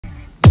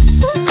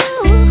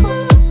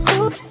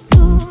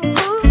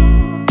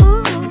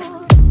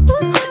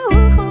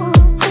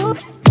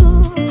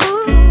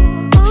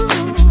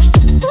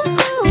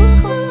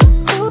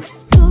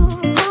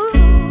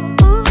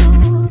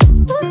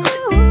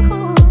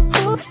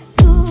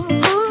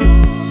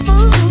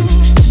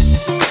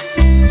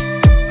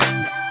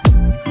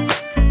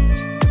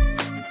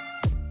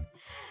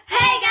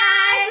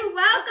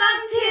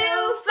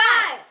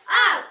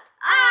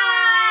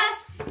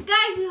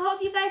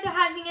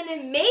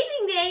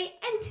Amazing day,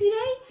 and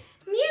today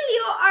me and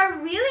Leo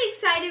are really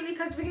excited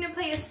because we're gonna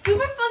play a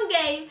super fun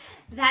game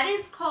that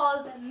is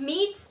called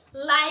Meet,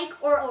 Like,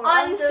 or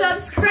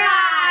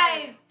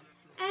Unsubscribe.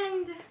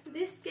 And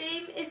this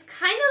game is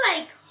kind of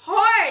like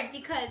hard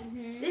because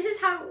this is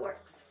how it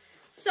works.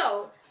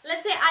 So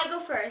let's say I go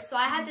first, so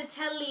I had to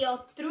tell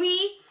Leo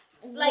three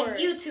like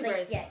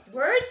YouTubers.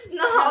 Words?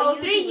 No,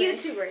 three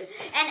YouTubers.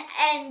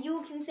 And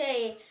you can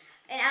say,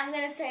 and I'm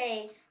gonna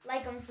say,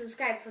 like,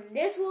 unsubscribe from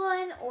this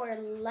one, or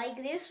like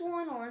this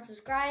one, or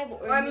unsubscribe,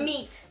 or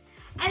meet.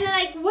 And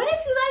like, what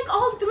if you like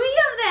all three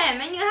of them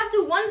and you have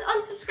to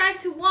unsubscribe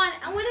to one,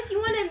 and what if you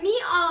want to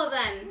meet all of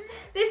them?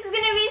 This is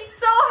gonna be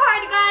so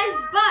hard, guys,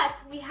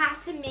 but we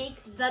have to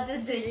make the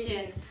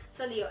decision.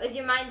 So Leo, is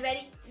your mind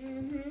ready?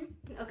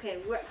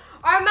 Okay,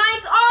 our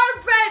minds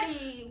are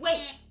ready.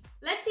 Wait,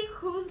 let's see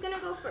who's gonna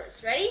go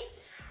first. Ready?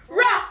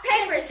 Rock,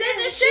 paper,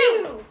 scissors,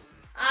 shoot!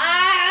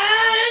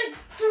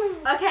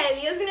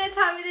 Okay, Leo's gonna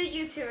tell me the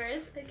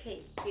YouTubers.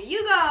 Okay, here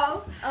you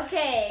go.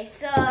 Okay,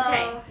 so...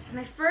 Okay,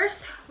 my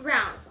first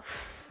round.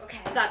 Okay,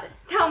 I got this.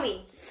 Tell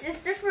me.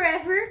 Sister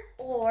Forever,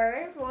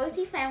 or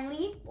Royalty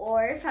Family,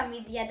 or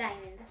Familia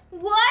Diamond.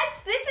 What?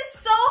 This is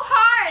so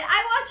hard.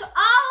 I watch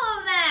all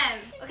of them.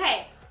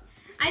 Okay,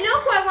 I know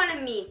who I want to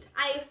meet.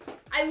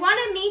 I want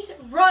to meet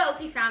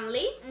Royalty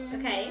Family.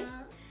 Okay.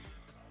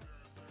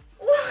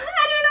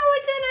 I don't know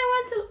which one I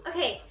want to...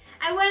 Okay.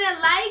 I want to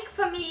like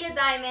Familia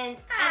Diamond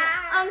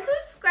and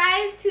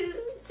unsubscribe to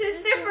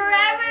Sister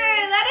Forever.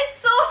 That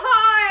is so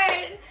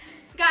hard.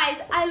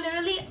 Guys, I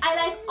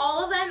like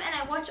all of them and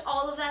I watch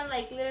all of them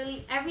like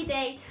literally every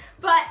day.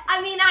 But I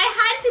mean, I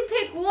had to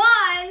pick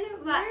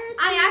one, but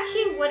I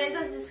actually wouldn't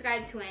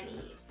unsubscribe to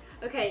any.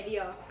 Okay,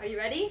 Leo, are you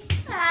ready?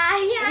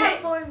 Yeah,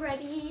 okay. I'm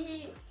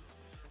ready.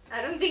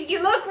 I don't think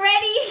you look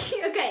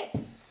ready. Okay,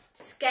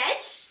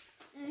 Sketch,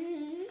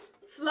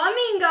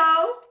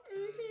 Flamingo,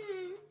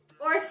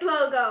 or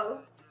Slow Go.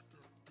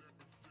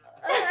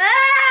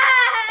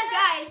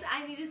 Guys,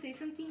 I need to say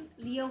something.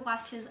 Leo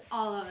watches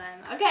all of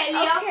them. Okay,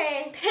 Leo.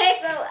 Okay. Pick.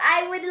 So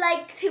I would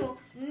like to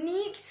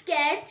meet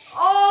Sketch.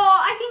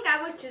 Oh, I think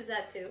I would choose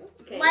that too.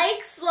 Okay.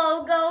 Like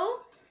Slow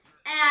Go,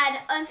 and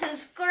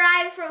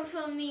unsubscribe from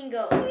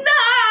Flamingo. No!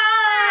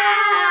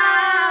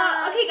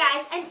 Okay,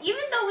 guys, and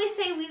even though we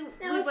say we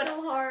was would...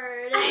 so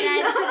hard, and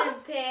I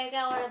couldn't pick.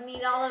 I want to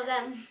meet all of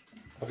them.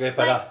 Okay,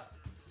 para.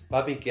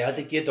 Papi,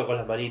 quédate quieto con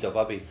las manitos,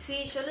 papi.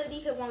 Sí, yo le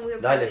dije when we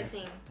were Dale.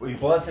 practicing. Y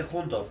pónganse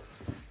juntos.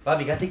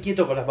 Papi, quédate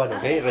quieto con las manos,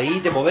 ¿ok?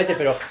 Reíte, movete,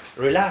 pero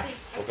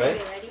relax, ¿ok?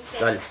 Ready?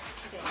 Dale.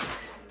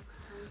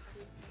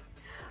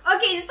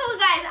 Okay, so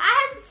guys, I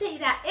have to say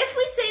that if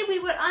we say we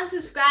would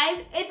unsubscribe,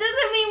 it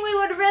doesn't mean we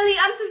would really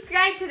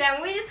unsubscribe to them.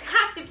 We just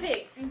have to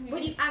pick.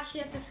 Would you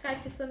actually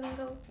unsubscribe to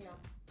Flamingo? No.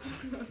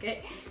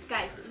 Okay,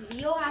 guys,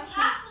 Leo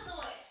actually...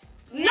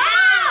 No!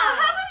 How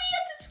about we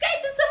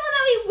unsubscribe to someone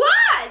that we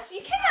watch?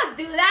 You cannot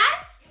do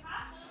that.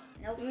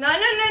 Nope.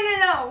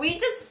 No. We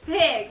just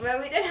pick,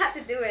 but we don't have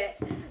to do it.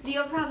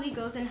 Leo probably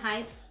goes and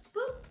hides.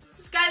 Boop.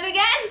 Subscribe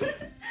again.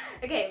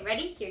 Okay,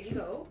 ready? Here you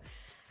go.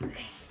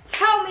 Okay.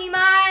 Tell me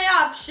my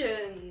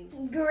options.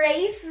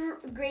 Grace's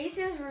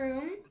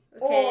Room,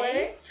 or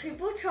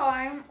Triple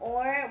Charm,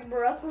 or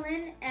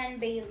Brooklyn and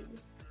Bailey.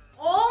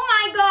 Oh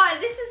my god,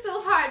 this is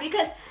so hard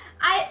because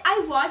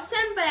I watch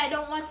them, but I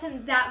don't watch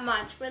them that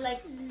much. But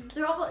like,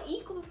 they're all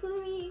equal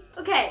to me.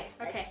 Okay.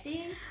 Let's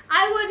see.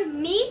 I would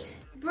meet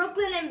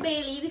Brooklyn and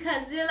Bailey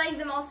because they're like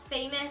the most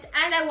famous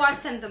and I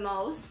watch them the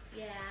most.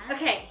 Yeah.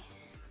 Okay.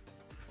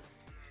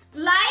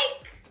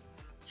 Like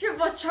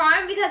Triple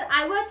Charm because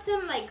I watch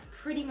them like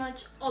pretty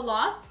much a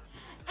lot.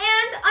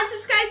 And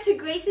unsubscribe to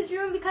Grace's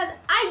Room because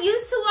I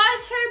used to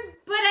watch her,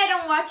 but I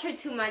don't watch her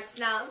too much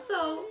now.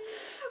 So,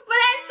 but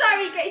I'm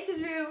sorry,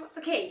 Grace's Room.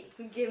 Okay,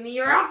 give me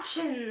your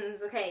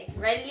options. Okay,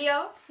 ready,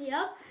 Leo?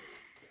 Yep.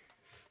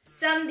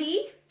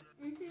 Sunday,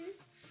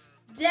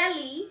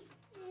 Jelly,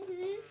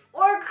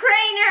 or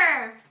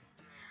Crainer?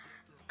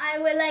 I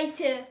would like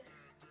to...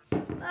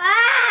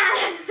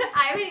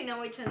 I already know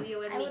which one Leo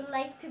would meet. I would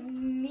like to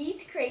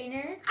meet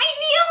Crainer. I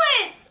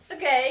knew it!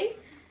 Okay.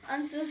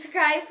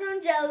 Unsubscribe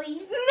from Jelly.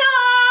 No,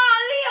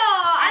 Leo!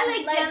 I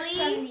like jelly.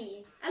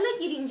 Sunday. I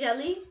like eating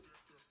jelly.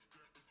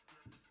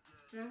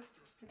 No?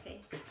 Okay.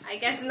 I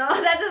guess no,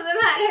 that doesn't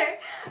matter.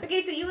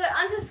 Okay, so you would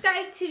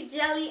unsubscribe to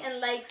Jelly and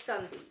like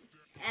Sunday.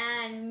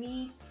 And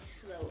meet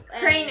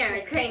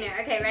Crainer.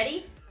 Okay,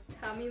 ready?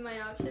 Tell me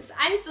my options.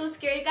 I'm so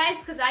scared, guys,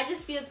 because I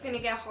just feel it's gonna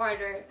get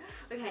harder.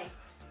 Okay.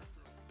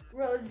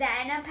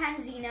 Rosanna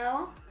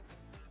Panzino,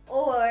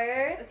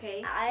 or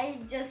Okay. I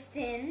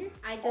Justin,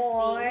 I Justine.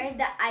 or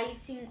the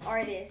icing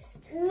artist.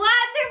 What?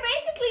 They're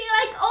basically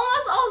like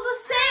almost all the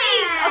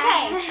same.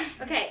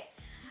 Okay. Okay.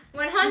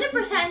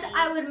 100%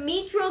 I would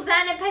meet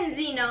Rosanna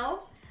Penzino.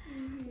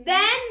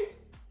 Then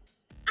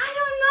I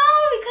don't know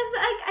because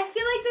I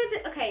feel like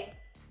they're okay.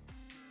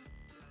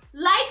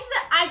 Like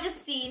the I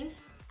Justine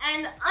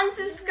and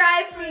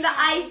unsubscribe from the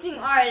icing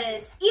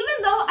artist. Even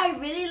though I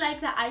really like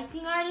the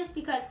icing artist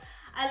because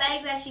I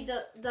like that she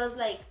does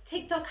like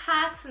TikTok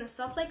hacks and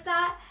stuff like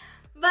that.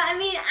 But I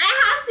mean, I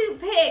have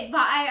to pick,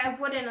 but I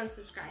wouldn't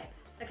unsubscribe.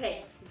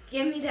 Okay,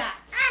 give me that.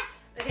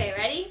 Okay,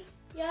 ready?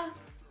 Yeah.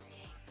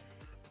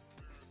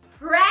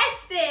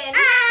 Preston,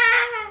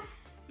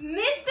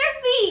 Mr.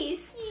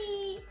 Beast,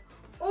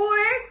 or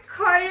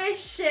Carter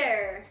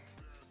Scherer.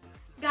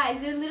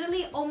 Guys, they're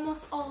literally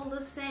almost all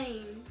the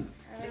same.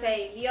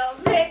 Okay, Leo,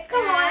 pick.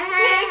 Come on,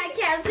 I pick.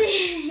 can't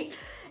pick.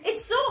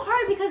 It's so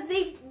hard because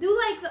they do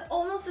like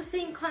almost the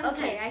same content.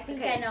 Okay, I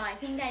think I know. I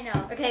think I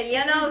know. Okay,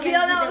 Leo knows. This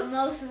Leo is knows. the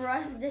most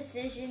rough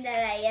decision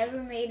that I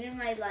ever made in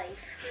my life.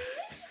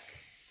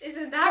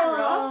 Isn't that rough?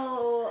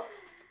 So,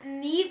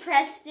 me,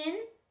 Preston,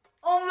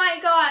 Oh my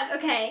god.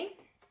 Okay.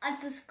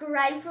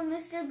 unsubscribe from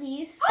Mr.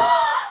 Beast.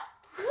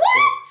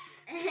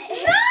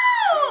 What?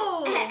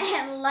 No!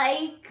 And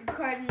like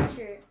Carter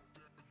Scherer.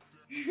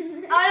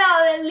 Oh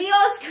no,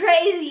 Leo's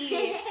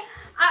crazy.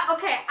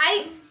 Okay,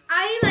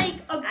 I like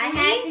agree. I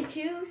had to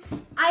choose.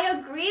 I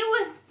agree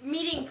with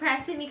meeting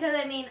Preston because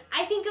I mean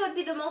I think it would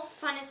be the most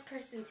funnest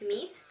person to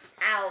meet.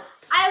 Ow.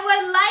 I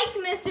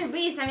would like Mr.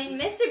 Beast. I mean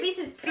Mr. Beast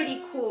is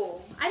pretty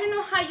cool. I don't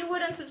know how you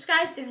would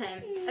unsubscribe to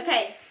him.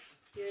 Okay.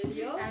 Here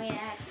you go. I mean, I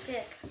had to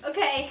pick.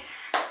 Okay,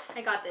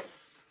 I got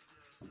this.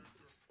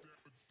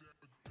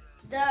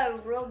 The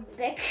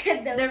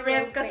Rebecca, The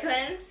Rivka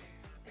twins.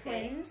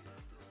 Okay. twins,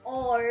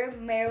 or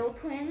Meryl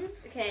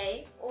twins,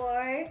 Okay.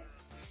 or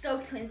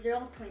Stoke twins. They're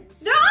all twins.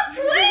 They're all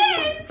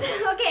twins!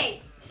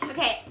 Okay.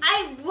 Okay.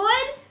 I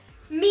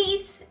would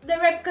meet the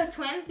Rivka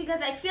twins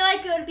because I feel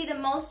like it would be the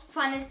most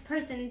funnest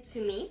person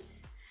to meet.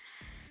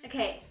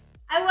 Okay.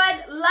 I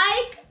would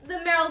like the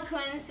Meryl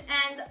twins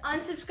and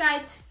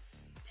unsubscribe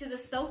to the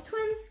Stoke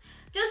twins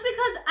just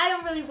because I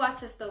don't really watch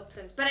the Stoke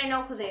twins, but I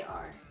know who they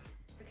are.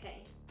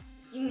 Okay.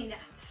 Give me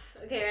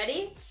that. Okay,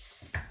 ready?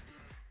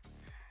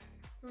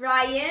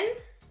 Ryan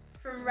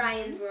from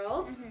Ryan's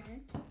World.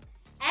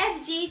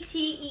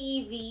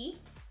 FGTEEV.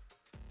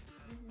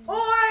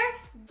 Or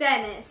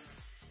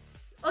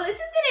Dennis. Oh, this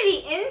is gonna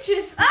be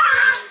interesting.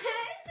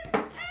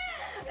 Ah!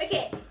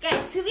 Okay,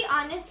 guys, to be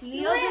honest,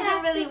 Leo Do I doesn't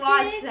have really to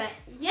watch pick? that.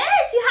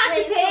 Yes, you have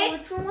Wait, to so pick.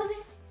 which one was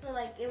it? So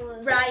like it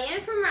was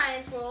Ryan from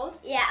Ryan's World.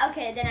 Yeah.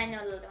 Okay, then I know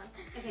the other one.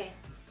 Okay.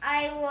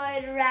 I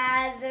would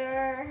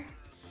rather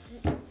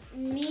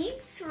meet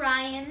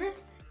Ryan.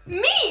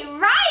 Me,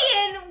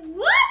 Ryan.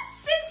 What?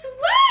 Since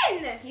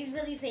when? He's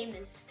really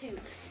famous too.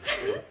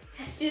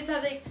 You just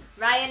have to like,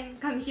 Ryan,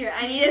 come here.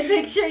 I need a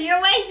picture.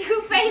 You're way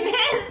too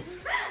famous.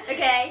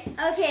 Okay.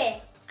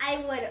 Okay, I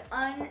would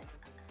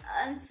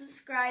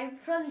unsubscribe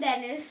from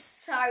Dennis.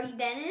 Sorry,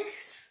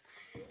 Dennis.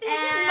 And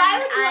Why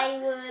would I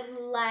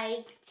would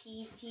like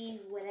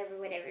TT, whatever.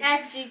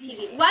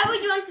 FGTV. Why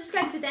would you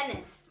unsubscribe to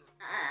Dennis?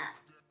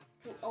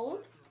 Too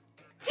old?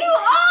 Too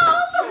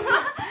old.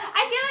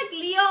 I feel like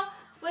Leo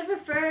would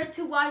prefer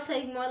to watch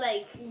like more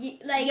like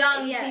Like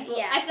young yeah, people.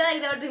 Yeah. I feel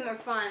like that would be more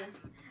fun.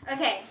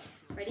 Okay,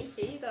 ready?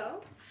 Here you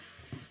go.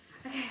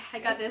 Okay, I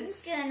got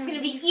this. It's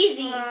gonna be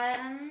easy.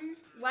 Fun.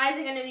 Why is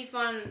it gonna be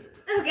fun?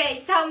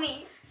 Okay, tell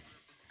me.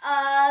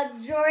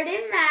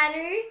 Jordan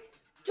Matter.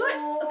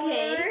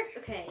 Okay.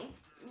 Okay.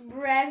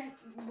 Brent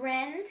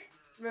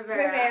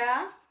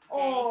Rivera.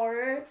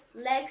 or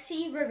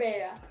Lexi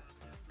Rivera.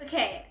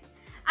 Okay.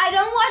 I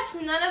don't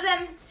watch none of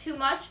them too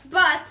much,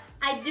 but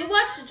I do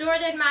watch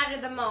Jordan Matter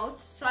the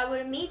most, so I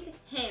would meet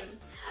him.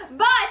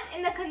 But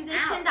in the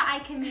condition that I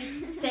can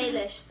meet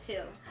Salish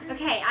too.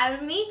 Okay, I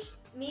would meet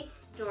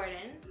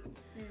Jordan,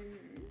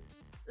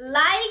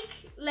 like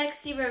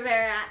Lexi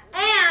Rivera,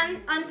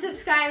 and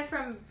unsubscribe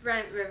from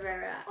Brent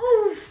Rivera.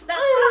 Oof, That's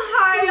a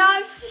hard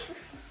option.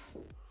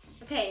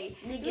 Okay,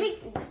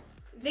 biggest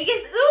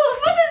oof.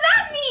 What does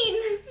that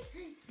mean?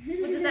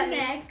 What does that mean?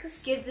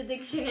 Next. Give the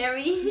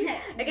dictionary.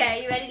 Okay, are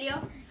you ready,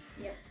 Leo?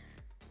 Yep.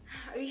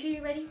 Are you sure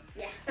you're ready?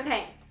 Yeah.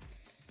 Okay.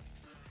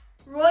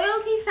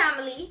 Royalty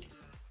family.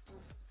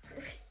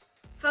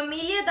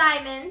 Familia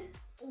Diamond.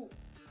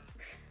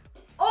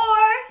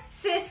 Or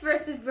sis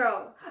versus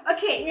bro.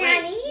 Okay,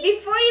 Nani? wait.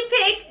 Before you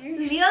pick,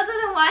 Leo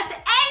doesn't watch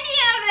any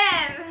of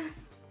them.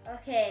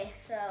 Okay,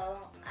 so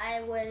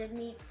I would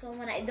meet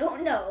someone I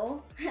don't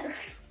know.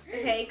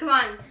 Okay, come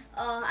on.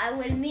 I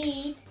would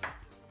meet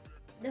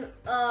the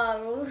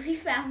Rosie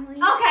family.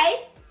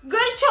 Okay,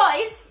 good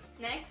choice.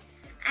 Next.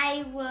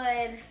 I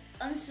would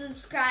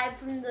unsubscribe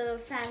from the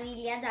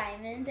Familia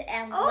Diamond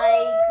and Oh.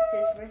 like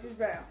sis versus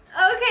bro.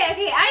 Okay. I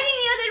think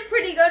Leo did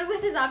pretty good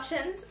with his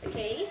options.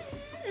 Okay.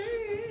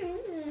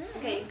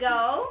 Okay,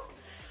 go.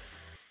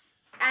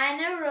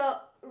 Anna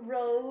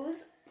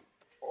Rose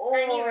or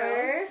Annie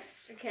Rose.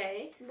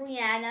 Okay.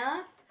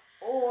 Brianna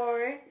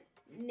or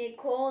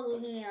Nicole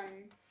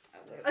Leon.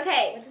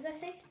 Okay. What does that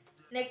say?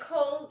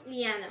 Nicole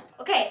Liano.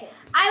 Okay.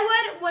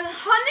 I would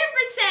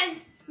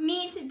 100%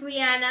 meet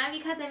Brianna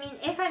because I mean,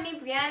 if I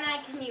meet Brianna,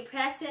 I can meet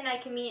Preston, I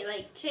can meet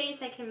like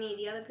Chase, I can meet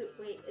the other people.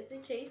 Wait, is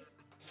it Chase?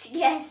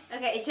 Yes.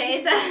 Okay,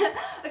 Chase.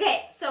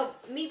 Okay, so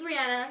meet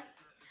Brianna.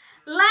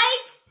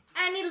 Like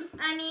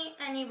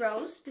Annie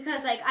Rose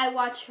because like I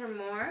watch her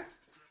more.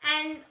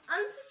 And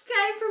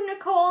unsubscribe from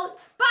Nicole,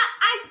 but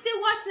I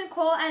still watch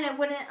Nicole and I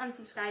wouldn't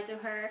unsubscribe to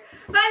her.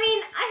 But I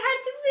mean, I had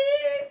to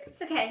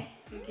pick. Okay,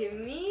 give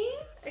me.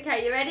 Okay, are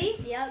you ready?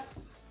 Yep.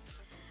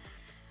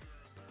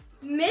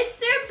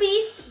 Mr.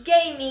 Beast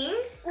Gaming,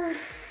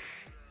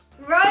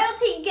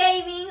 Royalty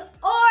Gaming,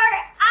 or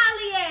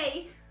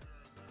Allie.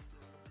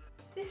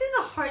 This is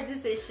a hard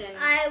decision.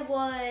 I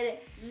would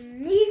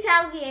meet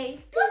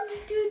Allie.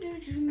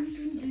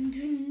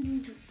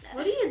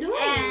 What are you doing?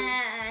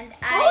 And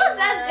What was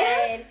that I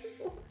dance?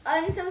 would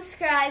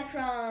unsubscribe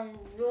from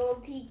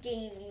Royalty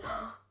Gaming.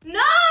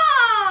 No!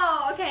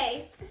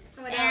 Okay.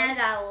 What And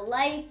else? I will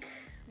like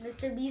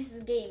Mr. Beast's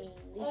gaming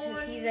because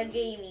Oh, he's a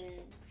gaming.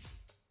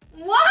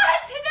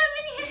 What? It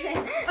doesn't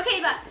even...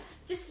 Okay, but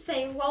just to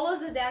say, what was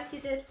the dance you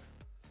did?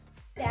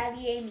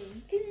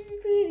 Gaming.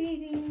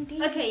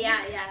 Okay,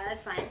 yeah,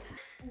 that's fine.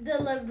 The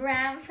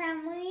LeBron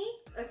family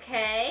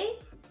Okay.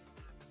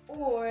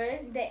 or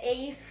the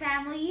Ace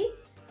family.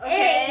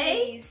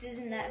 Okay. Ace is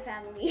in that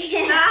family.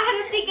 No, I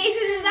don't think Ace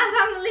is in that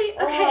family.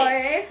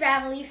 Okay. Or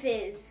Family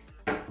Fizz.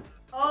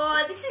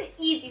 Oh, this is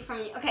easy for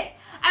me. Okay.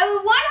 I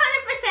would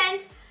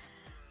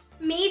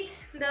 100%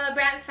 meet the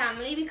LeBron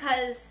family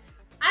because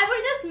I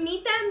would just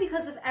meet them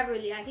because of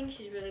Everly. I think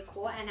she's really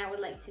cool and I would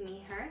like to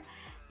meet her.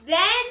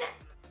 Then,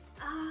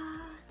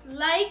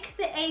 like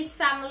the Ace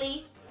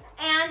family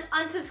and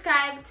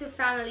unsubscribe to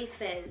Family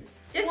Fizz.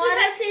 Just Water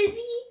because...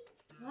 Fizzy?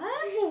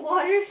 What?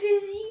 Water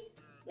Fizzy?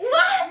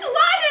 What?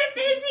 Water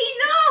Fizzy?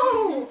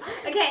 No!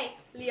 Okay,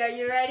 Leah, are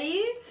you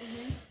ready?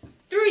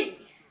 3,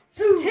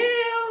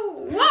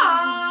 2,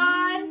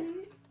 1.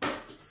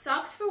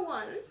 Socks for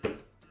one.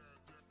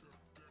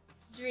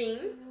 Dream.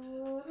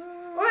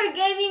 Or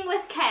gaming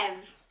with Kev.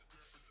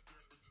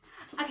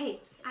 Okay,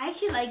 I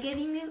actually like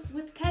gaming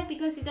with Kev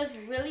because he does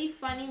really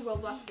funny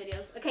Roblox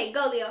videos. Okay,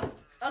 go Leo.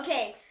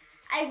 Okay,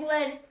 I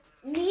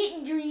would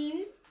meet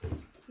Dream.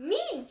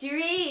 Meet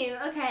Dream,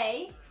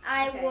 okay.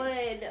 I Okay.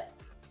 would...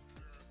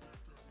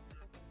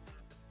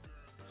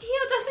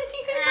 Leo doesn't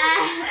even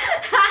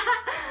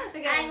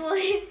Okay. I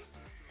would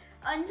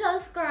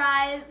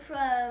unsubscribe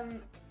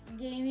from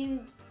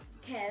Gaming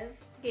Kev.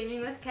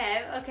 Gaming with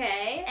Kev,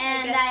 okay.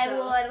 And guess I so.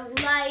 would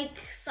like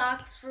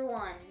Socks for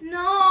One.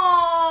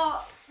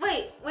 No!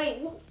 Wait.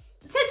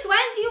 Since when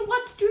do you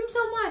watch Dream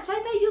so much? I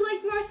thought you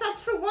liked more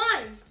Socks for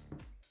One.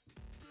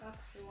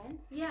 Socks for One?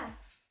 Yeah.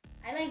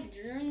 I like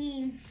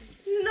Dream.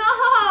 No!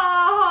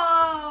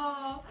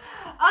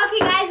 Okay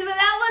guys, but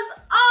that was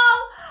all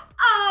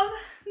of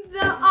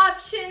the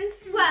options.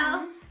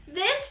 Well,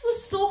 this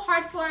was so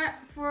hard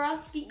for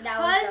us because... That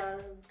was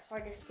the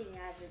hardest thing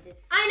I ever did.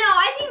 I know,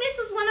 I think this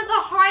was one of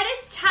the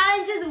hardest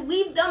challenges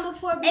we've done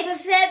before because...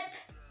 Except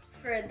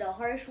for the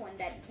harsh one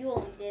that you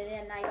only did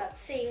and I got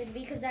saved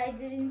because I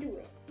didn't do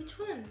it. Which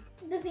one?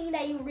 The thing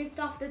that you ripped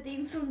off the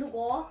things from the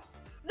wall.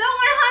 The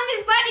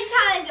 100 bunny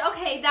challenge!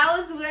 Okay, that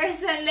was worse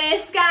than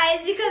this,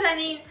 guys, because I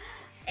mean...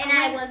 And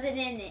I wasn't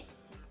in it.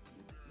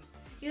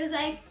 He was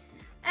like,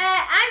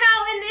 I'm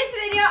out in this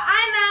video,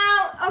 I'm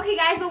out. Okay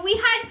guys, but we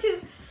had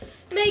to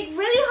make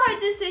really hard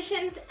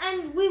decisions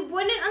and we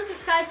wouldn't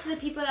unsubscribe to the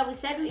people that we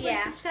said we would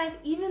subscribe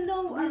even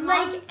though our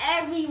mom... Like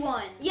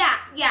everyone. Yeah,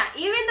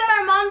 even though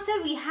our mom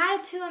said we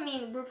had to, I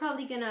mean, we're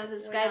probably gonna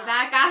subscribe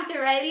back after,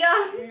 right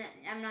Leo?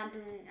 I'm not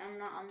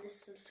on this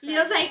subscribe.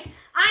 Leo's like,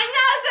 I'm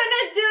not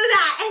gonna do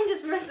that and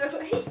just runs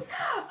away.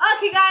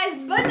 Okay guys,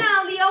 but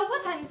now Leo,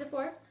 what time is it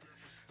for?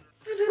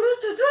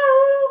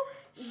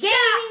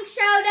 Gaming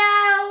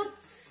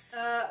shoutouts.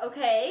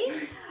 Okay.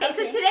 Okay,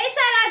 so Okay. today's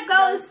shout out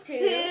goes to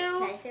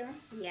Can I say one?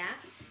 yeah,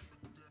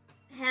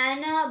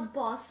 Hannah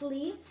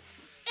Bosley.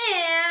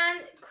 and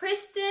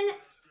Kristen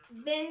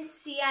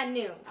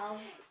Vincianu. Oh.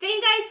 Thank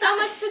you guys so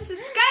much for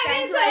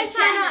subscribing to our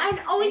channel and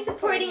always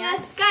supporting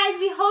us. Guys,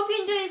 we hope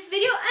you enjoyed this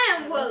video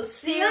and we'll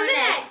see you on the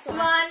next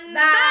one.